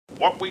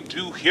What we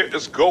do here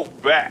is go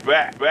back.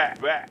 Hello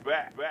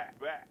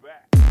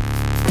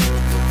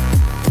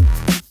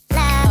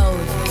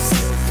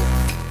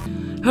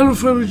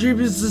fellow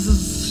GBs, this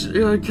is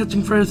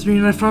Catching Fire 3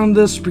 and I found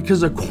this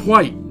because of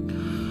Kwite.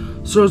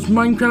 So it's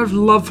Minecraft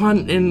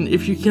Lovehunt, and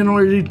if you can't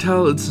already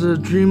tell, it's a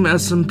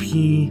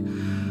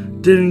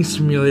DreamSMP dating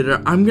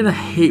simulator. I'm gonna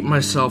hate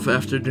myself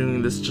after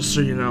doing this, just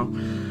so you know,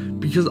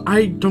 because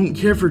I don't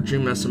care for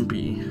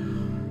DreamSMP.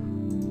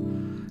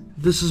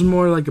 This is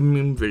more like a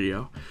meme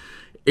video.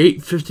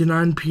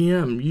 8:59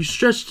 p.m. You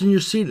stretched in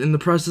your seat in the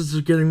process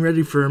of getting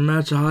ready for a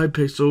match of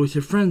Hypixel with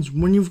your friends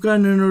when you've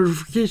gotten a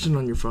notification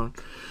on your phone.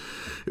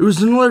 It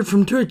was an alert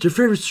from Twitch. Your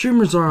favorite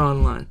streamers are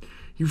online.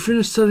 You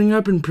finished setting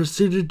up and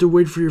proceeded to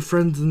wait for your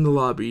friends in the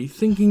lobby.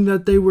 Thinking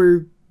that they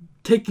were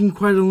taking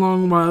quite a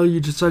long while, you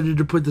decided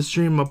to put the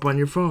stream up on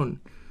your phone.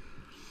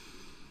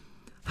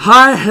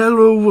 Hi,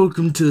 hello,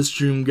 welcome to the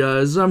stream,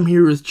 guys. I'm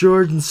here with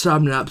George and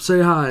Sabnap.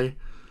 Say hi.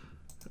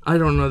 I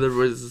don't know their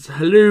voices.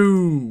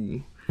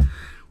 Hello.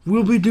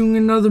 We'll be doing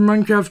another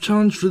Minecraft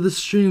challenge for this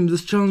stream.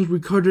 This challenge, we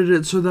coded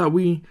it so that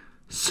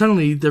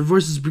suddenly, their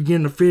voices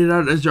began to fade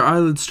out as your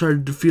eyelids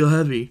started to feel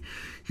heavy.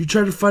 You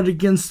tried to fight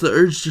against the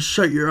urge to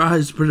shut your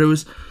eyes, but it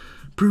was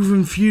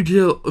proven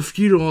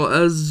futile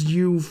as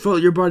you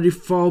felt your body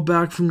fall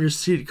back from your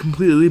seat,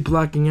 completely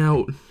blacking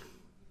out.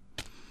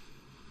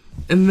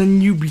 And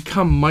then you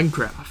become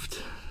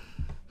Minecraft.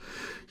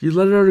 You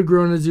let out a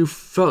groan as you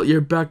felt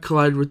your back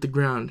collide with the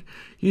ground.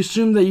 You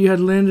assumed that you had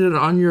landed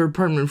on your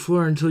apartment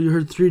floor until you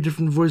heard 3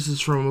 different voices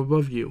from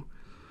above you.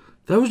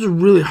 That was a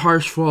really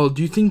harsh fall.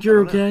 Do you think you're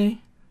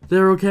okay?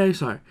 They're okay?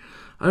 Sorry.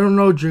 I don't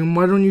know, Dream.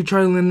 Why don't you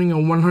try landing a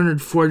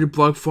 140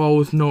 block fall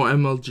with no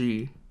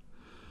MLG?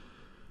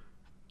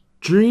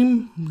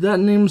 Dream? That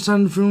name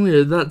sounded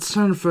familiar. That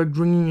sound effect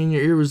ringing in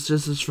your ear was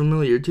just as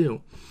familiar,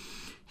 too.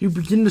 You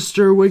begin to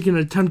stir awake and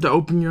attempt to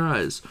open your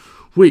eyes.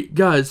 Wait,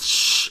 guys.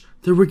 Shh.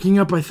 They're waking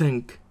up, I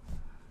think.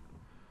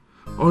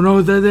 Oh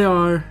no, there they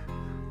are.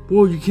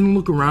 Whoa, you can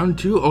look around,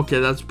 too? Okay,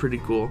 that's pretty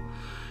cool.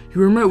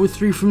 You were met with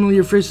 3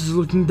 familiar faces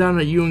looking down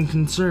at you in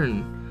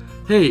concern.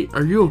 Hey,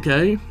 are you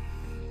okay?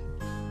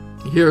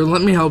 Here,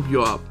 let me help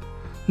you up.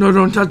 No,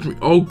 don't touch me.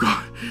 Oh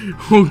god.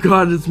 Oh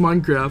god, it's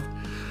Minecraft.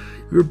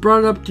 You were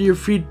brought up to your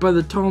feet by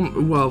the tall...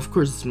 Well, of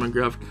course it's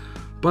Minecraft.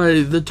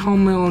 By the tall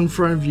male in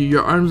front of you,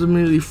 your arms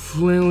immediately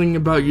flailing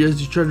about you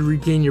as you try to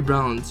regain your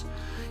balance.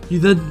 You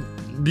then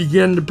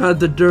began to pat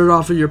the dirt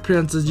off of your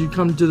pants as you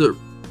come to the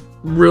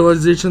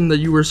realization that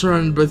you were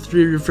surrounded by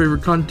 3 of your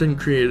favorite content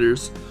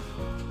creators.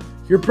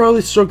 You're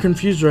probably so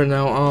confused right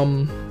now.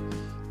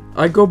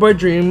 I go by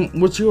Dream.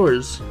 What's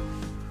yours?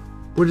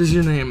 What is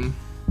your name?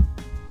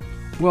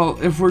 Well,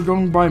 if we're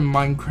going by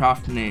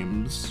Minecraft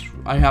names,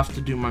 I have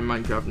to do my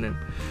Minecraft name.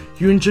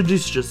 You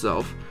introduced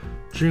yourself.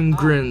 Dream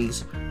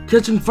grins.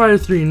 Catching Fire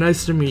 3,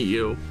 nice to meet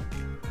you.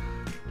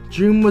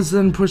 Dream was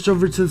then pushed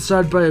over to the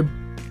side by a...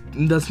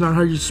 That's not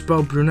how you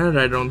spell brunette,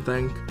 I don't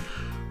think.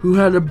 Who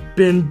had a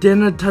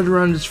bandana tied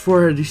around his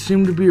forehead. He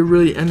seemed to be a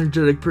really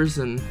energetic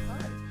person.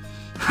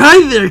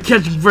 Hi there,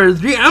 Catching Fire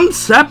 3, I'm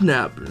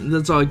Sapnap.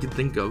 That's all I could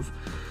think of.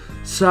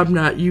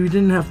 Sapnap, you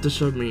didn't have to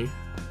show me.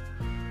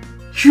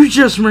 You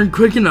just weren't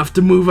quick enough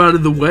to move out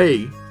of the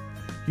way.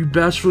 You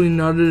bashfully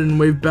nodded and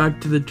waved back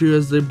to the 2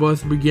 as they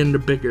both began to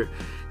bicker.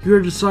 You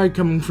heard a sigh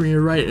coming from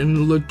your right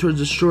and looked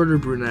towards a shorter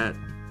brunette.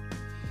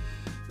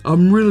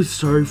 I'm really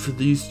sorry for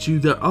these 2.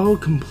 They're all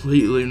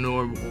completely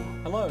normal.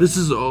 Hello. This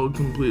is all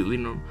completely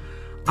normal.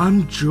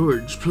 I'm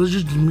George.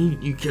 Pleasure to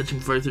meet you, Catching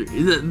Fire 3.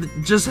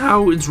 Just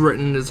how it's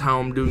written is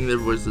how I'm doing their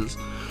voices.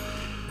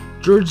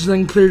 George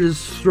then cleared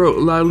his throat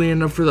loudly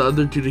enough for the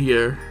other 2 to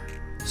hear.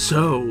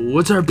 So,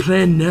 what's our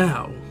plan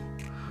now?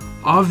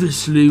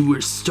 Obviously,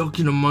 we're stuck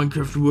in a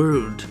Minecraft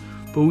world,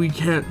 but we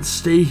can't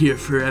stay here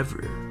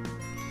forever.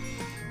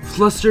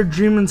 Flustered,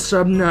 Dream and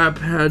Subnap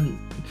had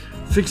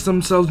fixed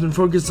themselves and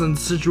focused on the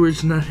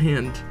situation at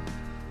hand.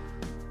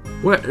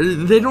 What?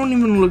 They don't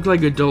even look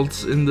like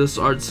adults in this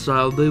art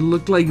style. They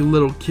look like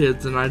little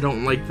kids, and I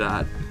don't like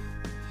that.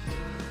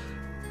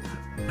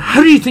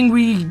 How do you think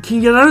we can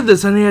get out of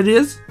this? Any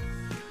ideas?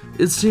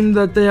 It seemed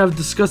that they have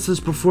discussed this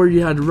before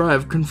you had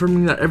arrived,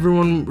 confirming that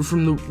everyone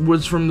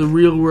was from the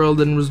real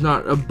world and was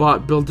not a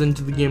bot built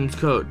into the game's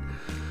code.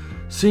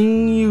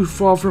 Seeing you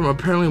fall from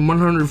apparently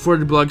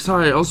 140 blocks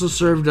high also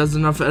served as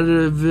enough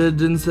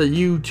evidence that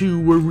you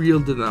too were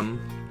real to them.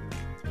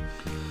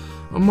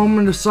 A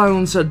moment of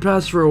silence had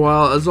passed for a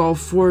while as all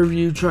 4 of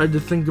you tried to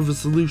think of a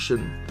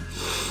solution.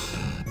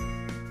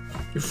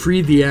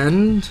 Free the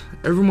end?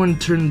 Everyone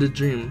turned to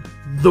Dream.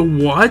 The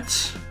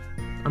what?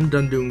 I'm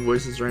done doing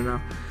voices right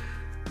now.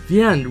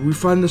 The end. We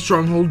find the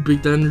stronghold,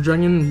 beat the Ender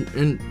Dragon,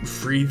 and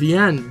free the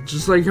end.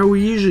 Just like how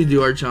we usually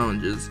do our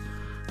challenges.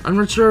 I'm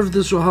not sure if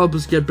this will help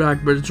us get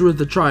back, but it's worth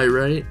a try,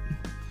 right?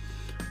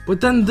 But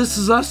then this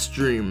is us,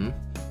 Dream.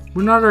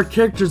 We're not our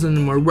characters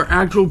anymore. We're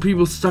actual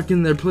people stuck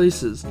in their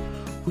places.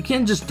 We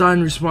can't just die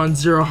and respawn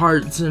 0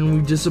 hearts and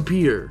we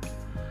disappear.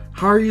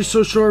 How are you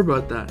so sure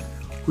about that?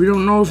 We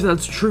don't know if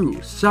that's true.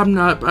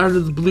 Sabnap out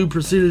of the blue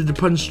proceeded to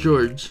punch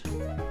George.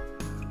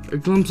 A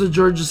glimpse of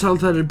George's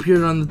health had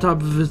appeared on the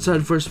top of his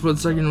head for a split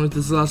second with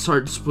his last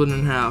heart split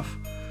in half.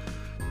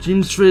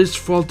 Dream's face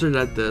faltered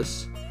at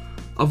this.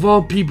 Of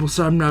all people,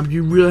 Sapnap,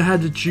 you really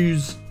had to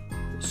choose.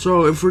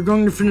 So, if we're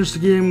going to finish the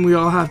game, we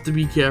all have to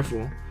be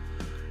careful.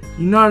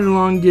 You nodded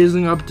along,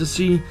 gazing up to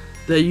see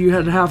that you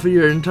had half of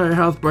your entire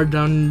health bar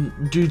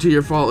down due to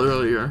your fall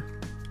earlier.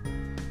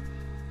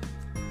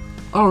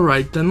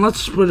 Alright, then let's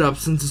split up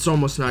since it's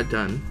almost not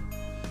done.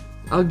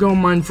 I'll go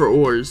mine for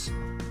ores.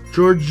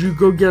 George, you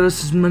go get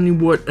us as many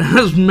wood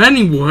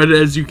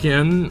as you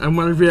can. I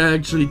wonder if he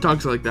actually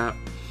talks like that.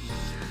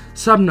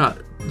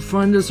 Sapnap,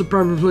 find us a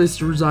proper place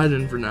to reside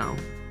in for now.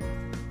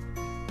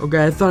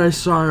 Okay, I thought I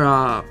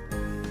saw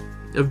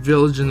a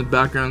village in the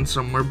background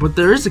somewhere, but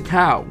there is a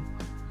cow.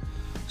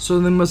 So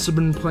they must have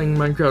been playing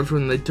Minecraft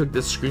when they took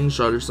this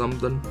screenshot or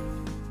something.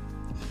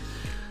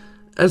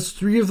 As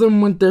three of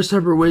them went their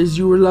separate ways,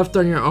 you were left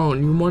on your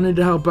own. You wanted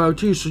to help out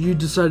too, so you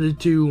decided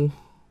to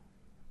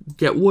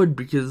get wood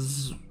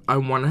because I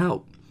want to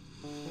help.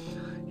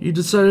 You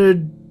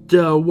decided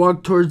to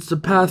walk towards the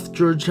path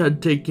George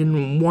had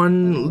taken,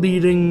 one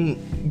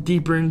leading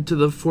deeper into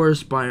the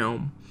forest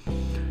biome.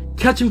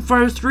 Catching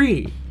fire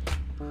 3!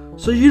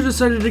 So you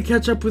decided to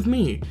catch up with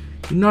me.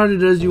 You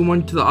nodded as you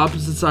went to the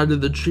opposite side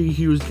of the tree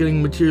he was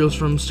getting materials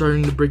from,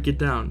 starting to break it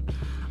down.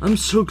 I'm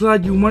so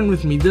glad you went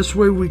with me. This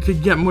way we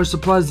could get more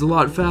supplies a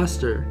lot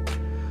faster.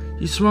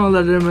 You smiled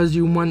at him as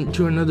you went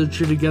to another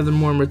tree to gather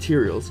more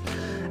materials.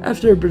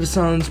 After a bit of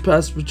silence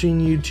passed between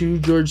you two,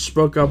 George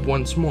spoke up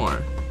once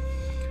more.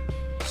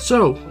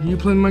 So, you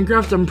play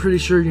Minecraft? I'm pretty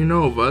sure you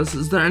know of us.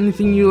 Is there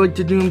anything you like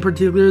to do in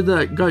particular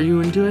that got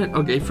you into it?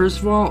 Okay, first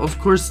of all, of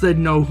course they'd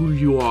know who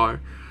you are.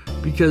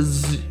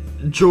 Because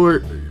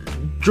George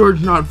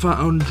Not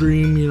Found,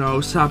 Dream, you know,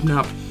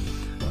 Sapnap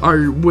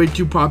are way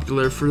too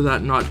popular for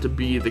that not to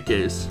be the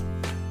case.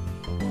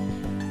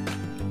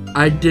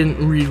 I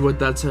didn't read what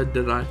that said,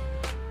 did I?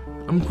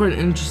 I'm quite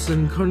interested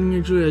in coding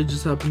actually. I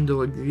just happened to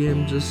like the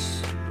game.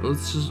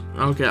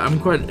 Okay, I'm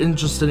quite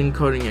interested in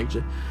coding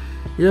actually.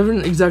 You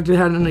haven't exactly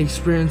had any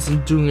experience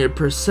in doing it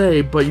per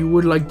se, but you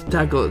would like to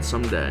tackle it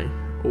someday.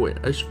 Oh wait,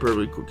 I should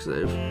probably quick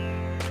save.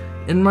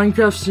 And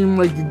Minecraft seemed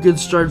like a good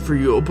start for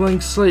you. A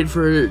blank slate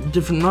for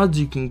different mods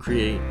you can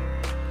create.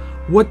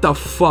 What the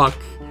fuck?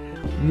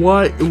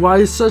 Why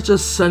is such a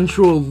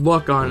sensual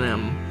look on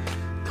him?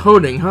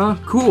 Coding, huh?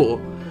 Cool.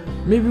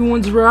 Maybe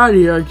once we're out of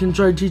here, I can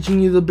try teaching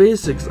you the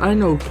basics. I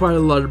know quite a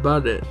lot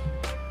about it.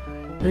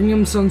 Hearing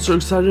him sound so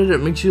excited, it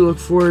makes you look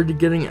forward to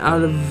getting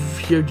out of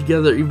here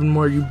together even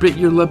more. You bit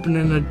your lip in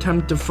an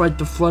attempt to fight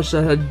the flush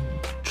that had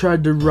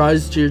tried to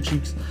rise to your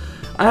cheeks.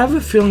 I have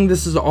a feeling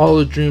this is all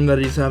a dream that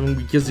he's having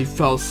because he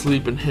fell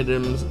asleep and hit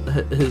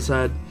his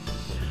head.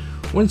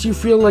 Once you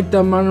feel like the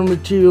amount of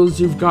materials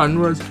you've gotten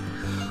was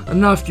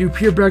enough, you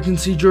peer back and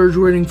see George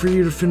waiting for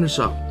you to finish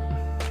up.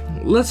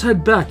 Let's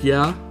head back,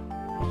 yeah?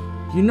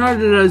 You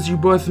nodded as you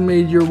both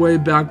made your way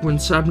back when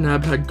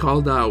Sapnap had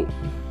called out.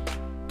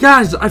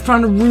 Guys, I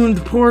found a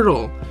ruined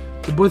portal!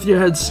 The both of your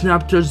heads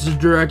snapped towards the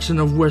direction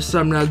of where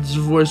Sapnap's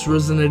voice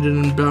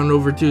resonated and bound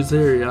over to his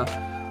area.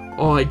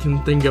 All I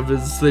can think of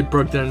is they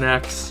broke their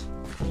necks.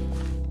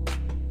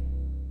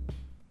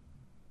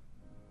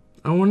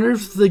 I wonder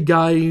if the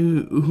guy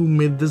who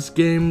made this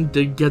game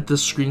did get the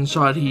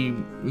screenshot he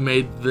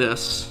made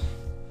this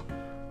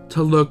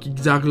to look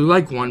exactly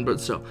like one, but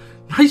still.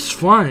 Nice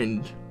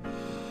find!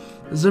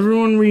 As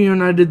everyone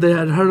reunited, they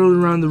had huddled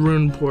around the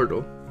ruined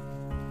portal.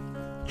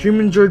 Dream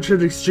and George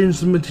had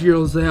exchanged the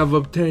materials they have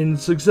obtained,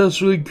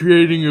 successfully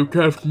creating a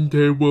crafting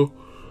table.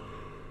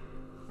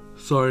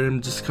 Sorry, I'm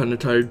just kinda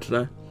tired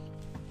today.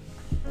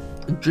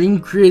 Dream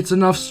creates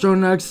enough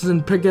stone axes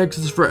and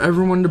pickaxes for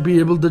everyone to be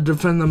able to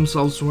defend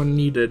themselves when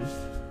needed.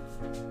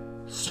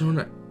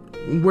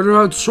 What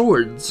about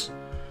swords?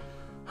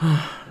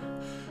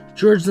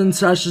 George then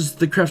stashes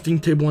the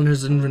crafting table in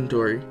his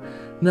inventory.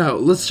 Now,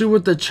 let's see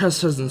what the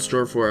chest has in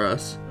store for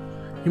us.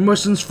 He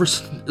motions for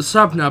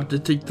Sapnap to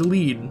take the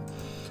lead.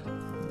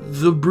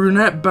 The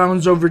brunette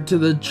bounds over to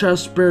the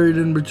chest buried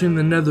in between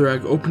the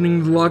netherrack,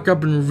 opening the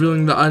lockup and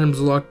revealing the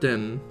items locked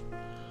in.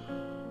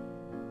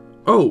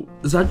 Oh,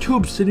 is that 2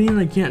 obsidian?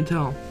 I can't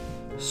tell.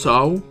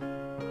 So,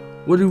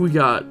 what do we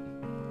got?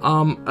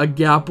 A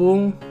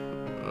gapple.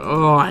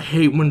 Oh, I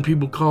hate when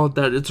people call it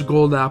that. It's a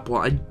gold apple.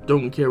 I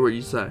don't care what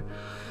you say.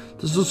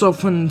 There's also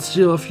fun and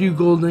steal a few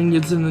gold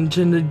ingots, an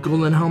enchanted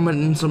golden helmet,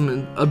 and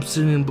some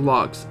obsidian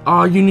blocks.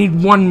 Ah, you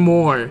need one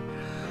more.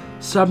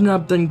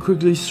 Sapnap then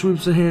quickly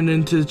sweeps a hand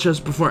into the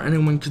chest before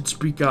anyone could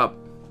speak up.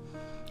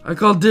 I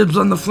call dibs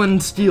on the flint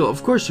and steel.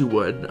 Of course you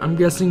would. I'm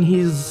guessing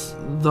he's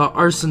the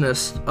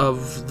arsonist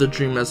of the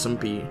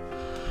DreamSMP.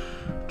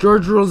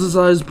 George rolls his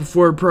eyes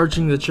before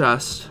approaching the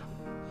chest.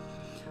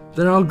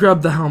 Then I'll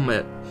grab the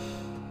helmet.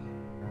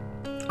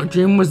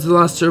 Dream was the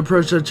last to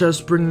approach the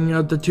chest, bringing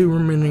out the 2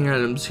 remaining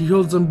items. He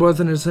holds them both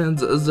in his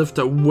hands as if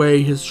to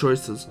weigh his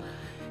choices.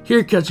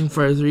 Here, Catching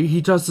Fire 3, he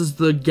tosses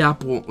the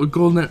gapple, a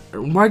golden...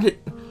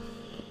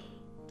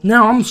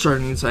 Now I'm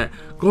starting to say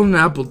golden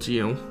apple to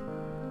you.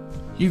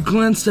 You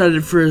glanced at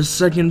it for a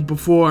second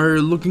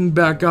before, looking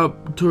back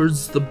up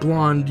towards the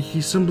blonde.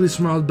 He simply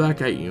smiled back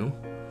at you.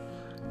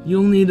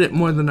 You'll need it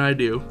more than I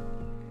do.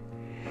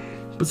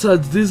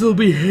 Besides, these will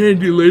be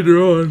handy later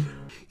on.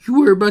 You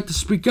were about to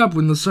speak up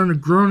when the sound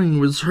of groaning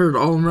was heard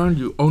all around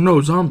you. Oh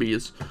no,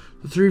 zombies.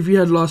 The three of you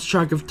had lost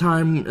track of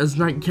time as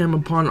night came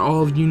upon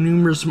all of you.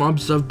 Numerous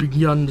mobs have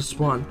begun to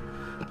spawn.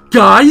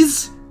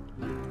 Guys!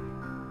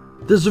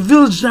 There's a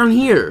village down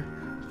here.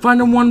 Find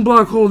a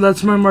 1-block hole,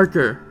 that's my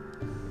marker.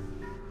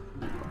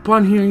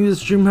 Upon hearing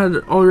this, Dream had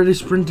already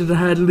sprinted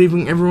ahead,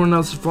 leaving everyone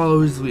else to follow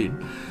his lead.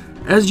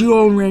 As you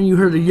all ran, you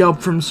heard a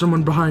yelp from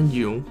someone behind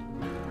you.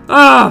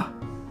 Ah!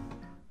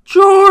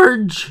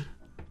 George!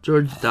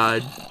 George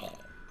died.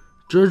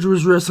 George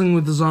was wrestling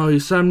with the zombie.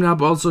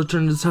 Sapnap also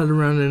turned his head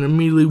around and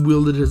immediately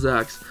wielded his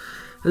axe.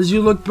 As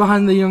you looked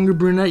behind the younger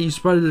brunette, you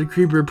spotted a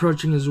creeper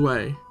approaching his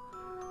way.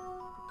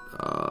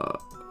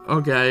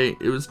 Okay,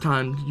 it was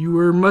timed. You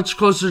were much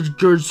closer to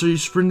George, so you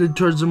sprinted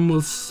towards him while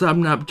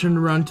Sapnap turned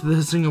around to the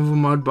hissing of a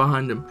mob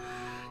behind him.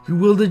 You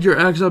wielded your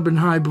axe up and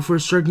high before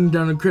striking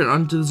down a crit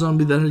onto the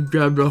zombie that had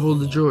grabbed a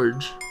hold of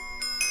George.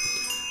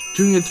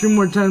 Doing it 3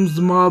 more times,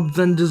 the mob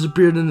then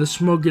disappeared in the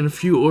smoke and a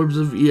few orbs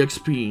of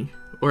EXP.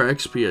 Or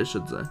XP, I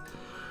should say.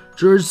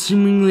 George,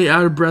 seemingly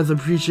out of breath,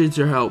 appreciates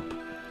your help.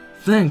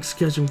 Thanks,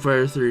 Catching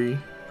Fire 3.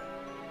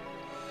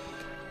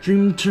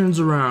 Dream turns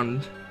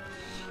around.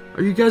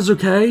 Are you guys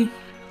okay?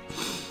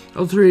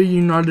 All 3 of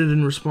you nodded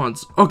in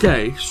response.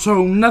 Okay,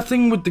 so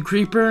nothing with the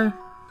creeper?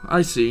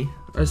 I see.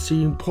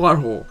 Plot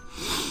hole.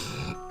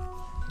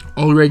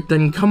 Alright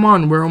then, come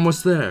on, we're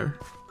almost there.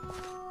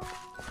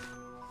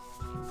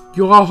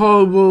 You all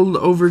hobbled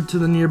over to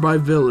the nearby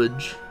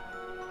village.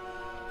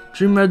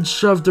 Dream had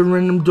shoved a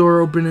random door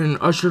open and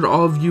ushered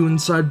all of you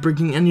inside,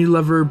 breaking any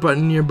lever or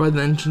button nearby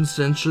the entrance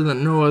to ensure that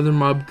no other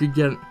mob could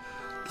get.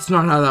 That's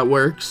not how that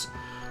works.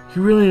 He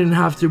really didn't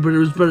have to, but it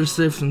was better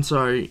safe than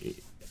sorry.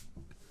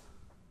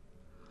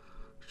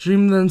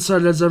 Dream then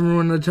sighed as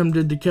everyone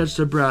attempted to catch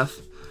their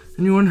breath.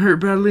 Anyone hurt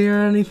badly or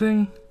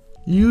anything?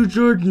 You,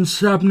 George, and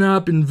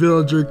Sapnap and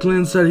Villager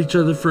glanced at each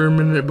other for a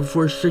minute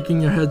before shaking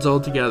your heads all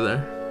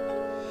together.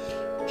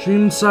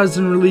 Dream sighs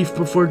in relief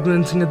before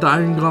glancing at the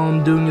Iron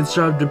Golem doing its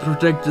job to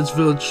protect its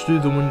village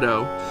through the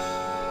window.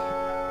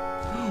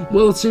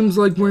 Well, it seems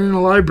like we're in a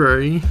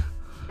library.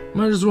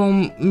 Might as well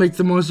make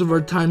the most of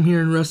our time here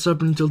and rest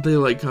up until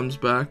daylight comes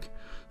back.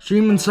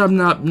 Dream and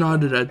Sapnap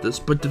nodded at this,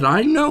 but did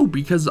I know?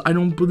 Because I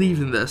don't believe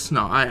in this.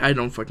 No, I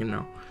don't fucking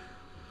know.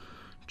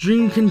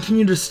 Dream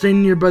continued to stay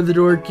nearby the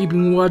door,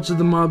 keeping watch of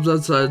the mobs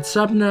outside.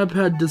 Sapnap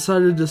had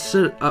decided to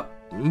sit up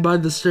by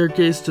the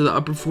staircase to the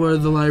upper floor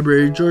of the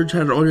library. George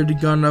had already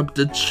gone up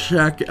to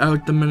check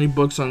out the many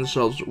books on the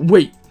shelves.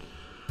 Wait!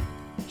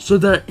 So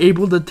they're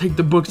able to take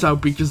the books out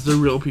because they're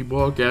real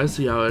people. Okay, I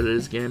see how it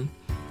is, game.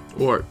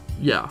 Or,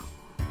 yeah.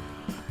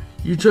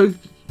 You took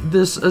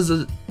this as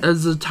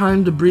a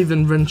time to breathe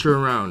and venture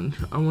around.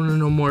 I want to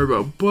know more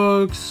about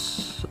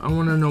books.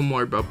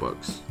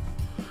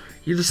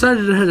 You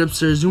decided to head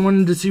upstairs. You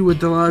wanted to see what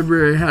the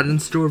library had in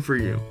store for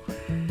you.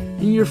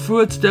 In your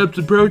footsteps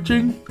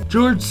approaching,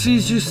 George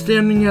sees you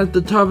standing at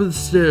the top of the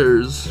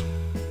stairs.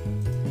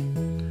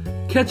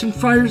 Catching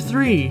Fire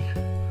 3.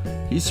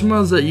 He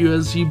smiles at you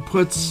as he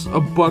puts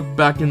a book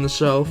back in the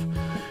shelf.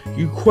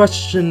 You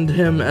questioned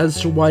him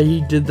as to why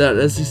he did that,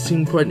 as he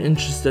seemed quite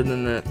interested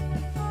in it.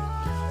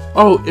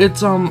 Oh,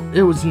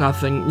 it was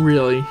nothing,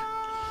 really.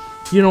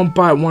 You don't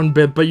buy it one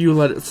bit, but you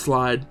let it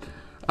slide.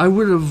 I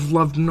would have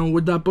loved to know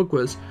what that book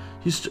was.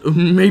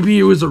 Maybe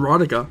it was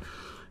erotica.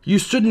 You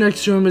stood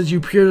next to him as you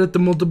peered at the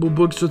multiple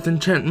books with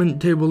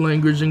enchantment table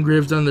language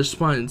engraved on their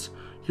spines.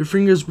 Your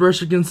fingers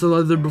brush against the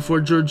leather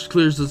before George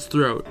clears his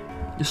throat.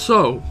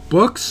 So,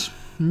 books?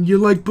 You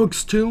like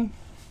books too?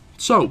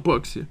 So,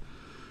 books.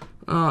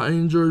 I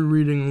enjoy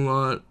reading a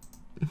lot.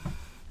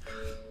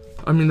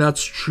 I mean,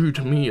 that's true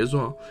to me as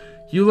well.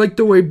 You like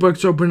the way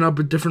books open up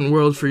a different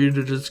world for you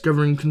to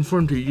discover and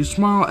conform to. You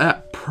smile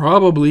at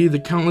probably the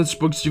countless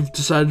books you've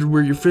decided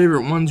were your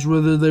favorite ones,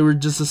 whether they were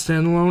just a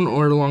standalone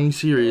or a long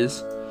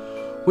series.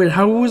 Wait,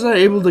 how was I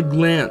able to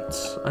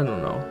glance? I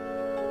don't know.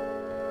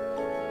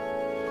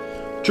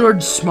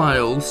 George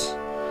smiles.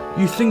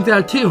 You think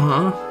that too,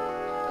 huh?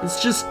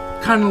 It's just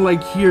kind of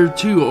like here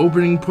too,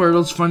 opening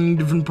portals, finding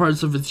different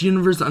parts of its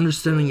universe,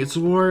 understanding its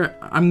lore.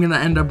 I'm gonna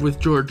end up with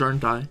George,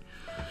 aren't I?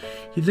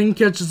 He then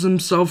catches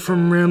himself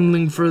from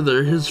rambling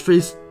further, his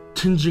face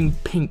tinging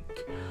pink.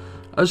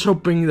 I was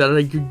hoping that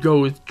I could go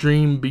with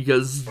Dream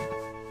because,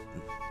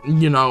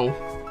 you know,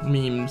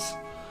 memes.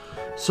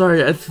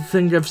 Sorry, I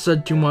think I've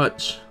said too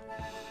much.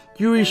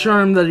 You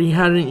reassure him that he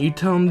hadn't. You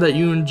tell him that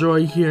you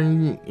enjoy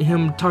hearing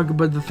him talk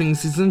about the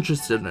things he's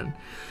interested in.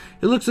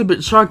 He looks a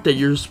bit shocked at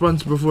your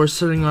response before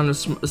settling on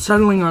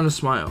a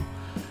smile.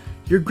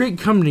 You're great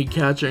company,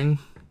 Catching.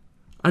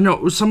 I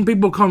know, some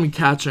people call me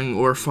Catching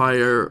or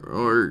Fire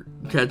or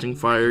Catching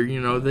Fire,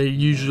 you know, they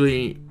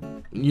usually,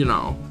 you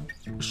know,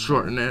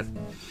 shorten it.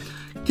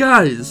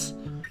 Guys,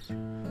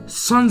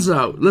 sun's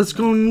out, let's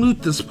go and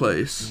loot this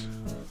place.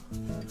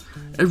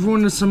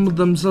 Everyone assembled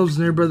themselves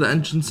nearby the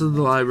entrance of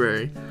the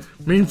library.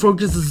 Main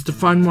focus is to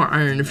find more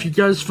iron. If you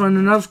guys find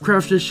enough,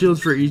 craft a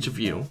shield for each of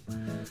you.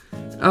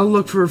 I'll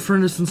look for a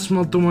furnace and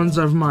smelt the ones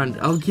I've mined.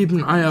 I'll keep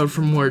an eye out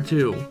for more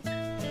too.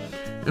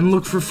 And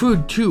look for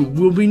food too.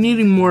 We'll be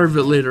needing more of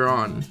it later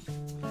on.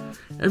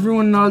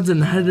 Everyone nods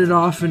and headed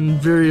off in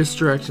various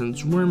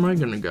directions. Where am I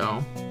gonna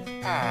go?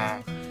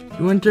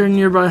 You enter a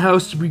nearby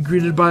house to be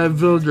greeted by a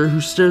villager who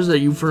stares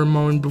at you for a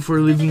moment before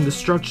leaving the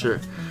structure.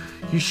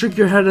 You shook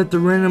your head at the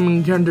random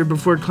encounter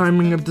before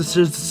climbing up the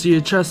stairs to see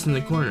a chest in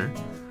the corner.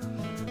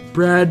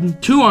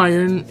 Bread, 2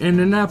 iron, and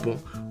an apple.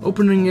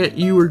 Opening it,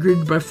 you were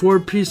greeted by 4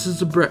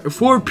 pieces of bread,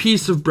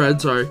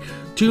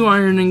 2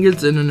 iron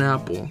ingots, and an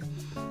apple.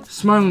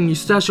 Smiling, you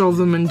stash all of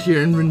them into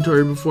your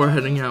inventory before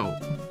heading out.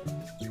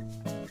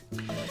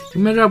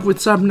 You met up with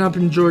Sapnap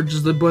and George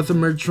as they both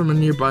emerged from a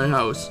nearby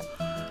house.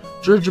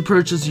 George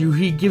approaches you.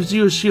 He gives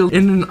you a shield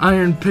and an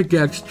iron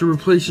pickaxe to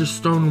replace your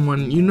stone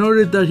one. You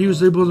noted that he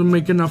was able to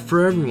make enough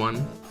for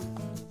everyone.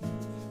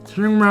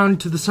 Turning around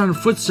to the sound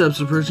of footsteps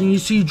approaching, you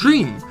see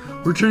Dream,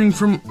 returning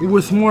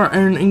with more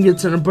iron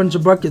ingots and a bunch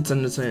of buckets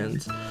in his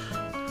hands.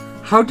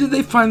 How did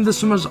they find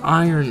this much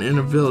iron in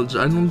a village?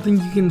 I don't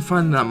think you can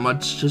find that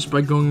much just by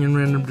going in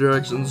random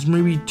directions.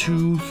 Maybe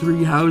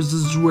 2-3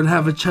 houses would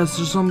have a chest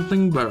or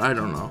something, but I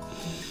don't know.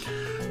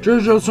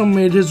 George also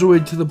made his way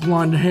to the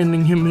blonde,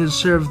 handing him his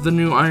share of the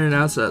new iron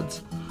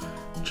assets.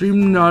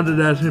 Dream nodded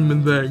at him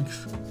and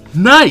thanks.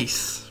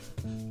 Nice!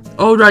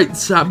 Alright,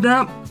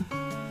 Sapnap.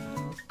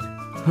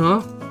 Huh?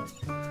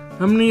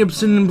 How many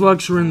obsidian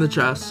blocks were in the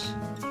chest?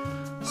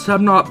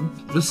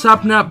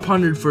 Sapnap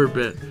pondered for a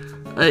bit.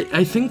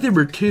 I think there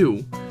were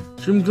 2.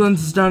 Dream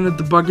glances down at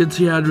the buckets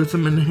he had with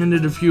him and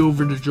handed a few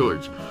over to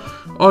George.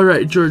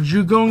 Alright, George,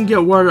 you go and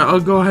get water. I'll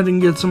go ahead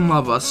and get some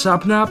lava.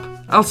 Sapnap,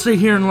 I'll stay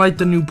here and light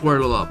the new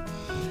portal up.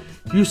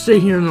 You stay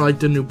here and light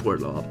the new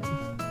portal up.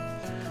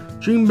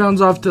 Dream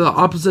bounds off to the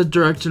opposite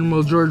direction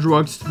while George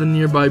walks to the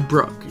nearby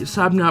brook.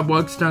 Sapnap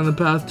walks down the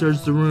path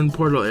towards the ruined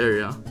portal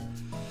area.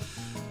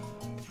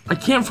 I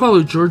can't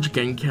follow George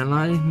again, can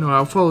I? No,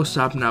 I'll follow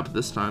Sapnap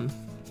this time.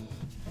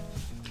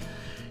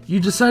 You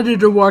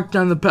decided to walk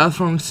down the path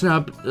following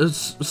Sapnap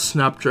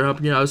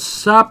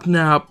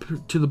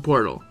to the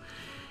portal.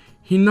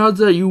 He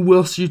nods at you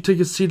whilst you take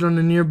a seat on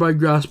a nearby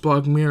grass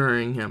block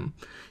mirroring him.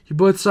 You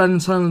both sat in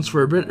silence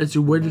for a bit as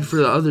you waited for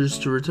the others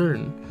to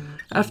return.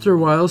 After a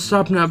while,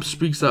 Sapnap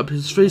speaks up.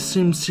 His face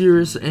seemed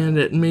serious and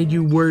it made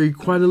you worry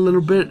quite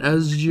a bit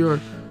as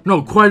you're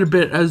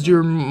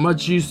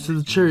much used to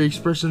the cheery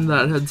expression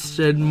that had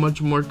stayed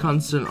much more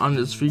constant on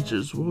his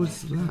features. What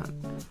was that?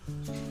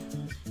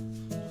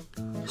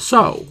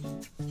 So,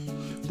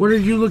 what are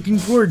you looking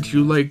forward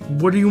to? Like,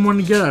 what do you want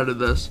to get out of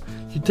this?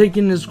 You take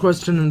in his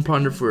question and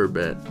ponder for a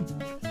bit.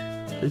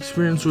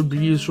 Experience would be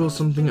useful,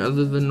 something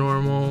other than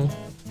normal.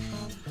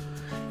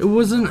 It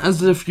wasn't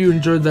as if you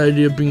enjoyed the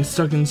idea of being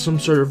stuck in some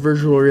sort of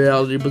virtual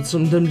reality, but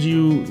sometimes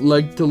you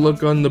like to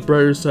look on the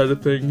brighter side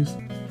of things.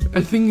 I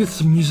think it's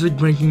the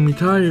music making me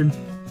tired.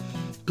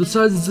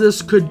 Besides,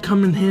 this could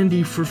come in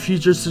handy for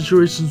future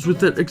situations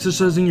with it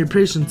exercising your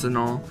patience and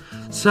all.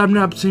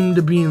 Sapnap seemed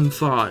to be in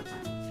thought.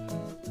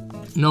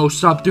 No,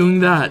 stop doing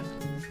that.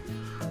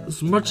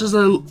 As much as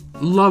I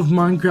love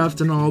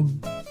Minecraft and all,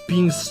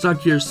 being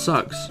stuck here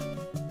sucks.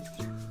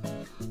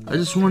 I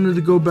just want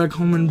to go back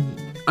home and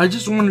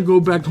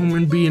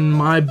be in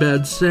my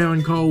bed, stay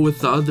on call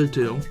with the other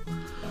 2.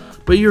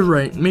 But you're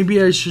right,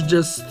 maybe I should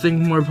just think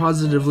more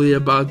positively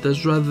about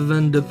this rather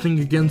than to think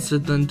against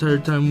it the entire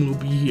time we'll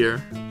be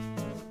here.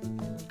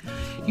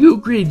 You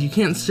agreed, you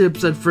can't stay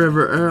upset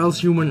forever or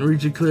else you wouldn't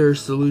reach a clearer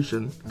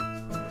solution.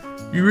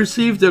 You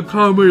received a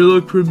calmer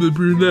look from the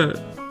brunette.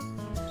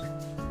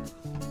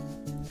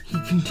 He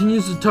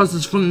continues to toss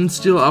his flint and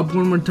steel up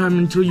one more time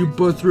until you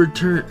both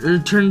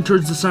return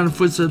towards the sound of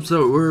footsteps that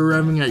were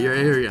arriving at your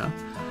area.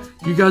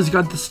 You guys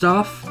got the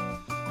stuff?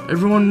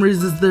 Everyone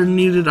raises their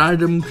needed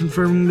item,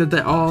 confirming that they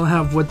all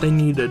have what they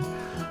needed.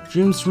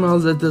 Dream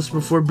smiles at this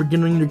before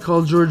beginning to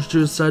call George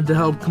to his side to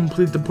help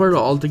complete the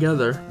portal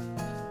altogether.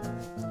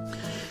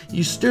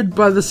 You stood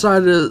by the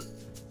side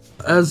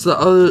as the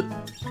other...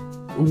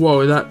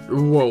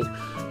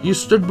 You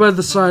stood to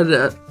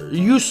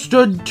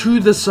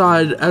the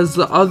side as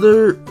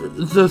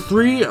the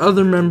 3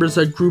 other members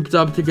had grouped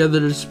up together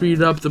to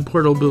speed up the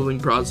portal building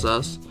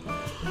process.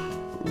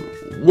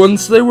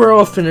 Once they were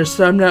all finished,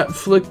 Sapnap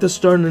flicked the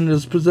stone in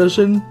his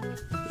possession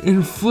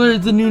and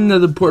flared the new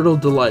nether portal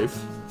to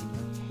life.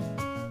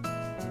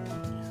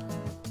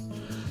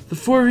 The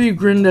 4 of you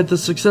grinned at the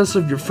success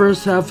of your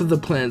first half of the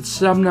plan.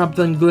 Sapnap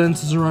then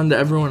glances around to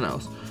everyone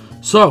else.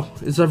 So,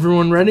 is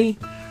everyone ready?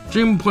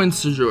 Dream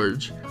points to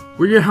George.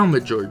 Wear your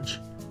helmet, George.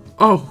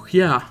 Oh,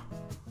 yeah.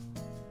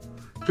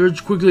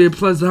 George quickly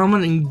applies the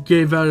helmet and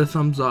gave out a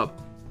thumbs up.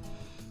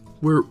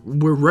 We're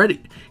ready.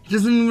 He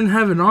doesn't even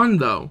have it on,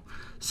 though.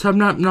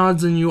 Sapnap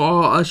nods and you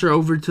all usher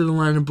over to the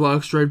line of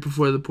blocks right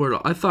before the portal.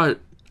 I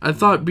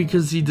thought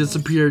because he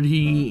disappeared,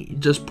 he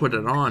just put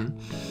it on.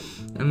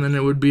 And then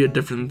it would be a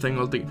different thing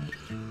altogether.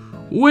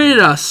 Wait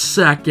a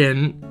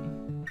second.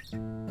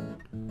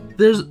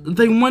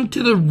 They went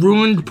to the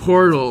ruined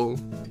portal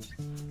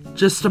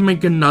just to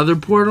make another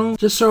portal.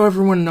 Just so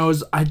everyone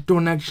knows, I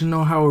don't actually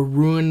know how a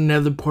ruined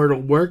nether portal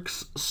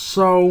works,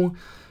 so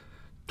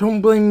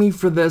don't blame me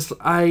for this.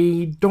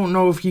 I don't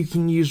know if you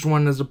can use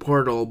one as a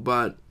portal,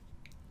 but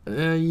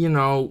you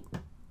know,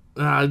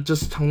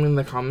 just tell me in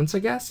the comments, I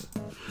guess.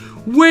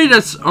 Wait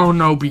oh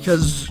no,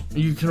 because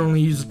you can only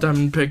use a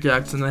diamond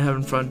pickaxe and I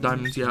haven't found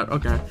diamonds yet.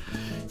 Okay.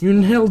 You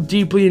inhale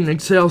deeply and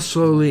exhale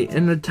slowly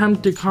in an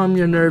attempt to calm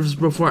your nerves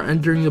before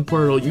entering the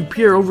portal. You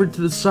peer over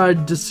to the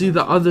side to see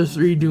the other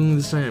three doing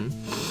the same.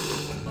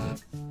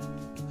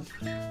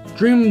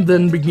 Dream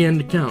then began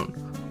to count.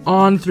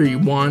 On 3.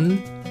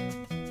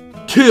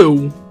 1,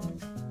 2,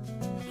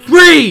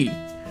 3!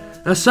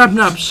 As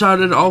Sapnap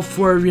shouted, all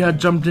 4 of you had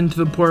jumped into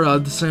the portal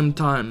at the same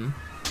time.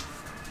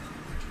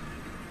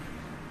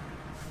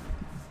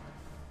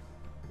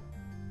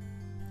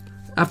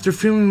 After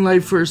feeling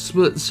light for a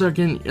split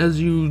second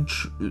as you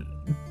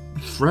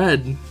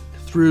thread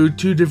through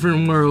 2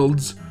 different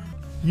worlds,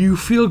 you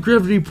feel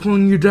gravity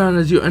pulling you down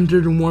as you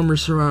entered a warmer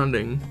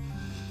surrounding.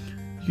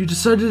 You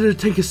decided to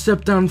take a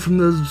step down from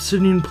the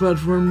obsidian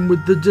platform.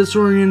 With the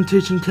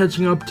disorientation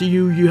catching up to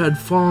you, you had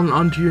fallen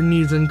onto your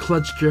knees and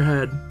clutched your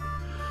head.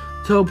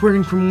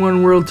 Teleporting from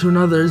one world to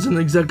another isn't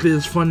exactly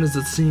as fun as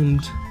it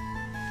seemed.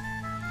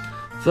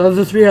 The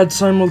other 3 had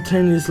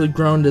simultaneously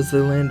groaned as they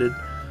landed.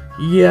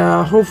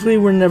 Yeah, hopefully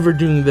we're never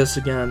doing this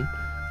again.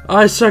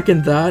 I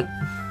second that.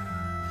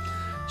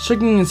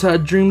 Shaking his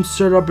head, Dream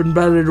stood up and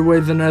batted away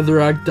the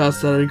netherrack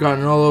dust that had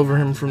gotten all over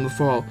him from the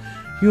fall.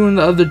 You and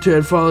the other 2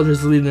 had followed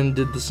his lead and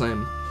did the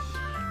same.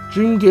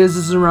 Dream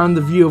gazes around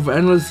the view of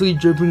endlessly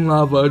dripping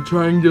lava,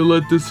 trying to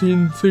let the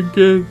scene sink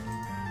in.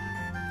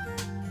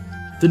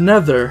 The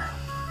Nether.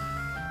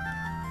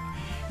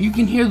 You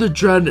can hear the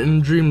dread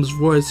in Dream's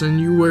voice,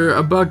 and you were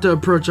about to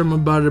approach him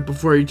about it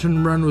before he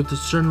turned around with a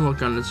stern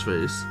look on his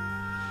face.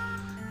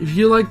 If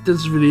you liked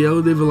this video,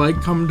 leave a like,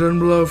 comment down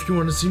below if you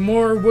want to see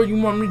more, or what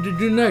you want me to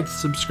do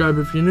next. Subscribe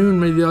if you're new, and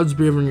may the odds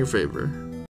be ever in your favor.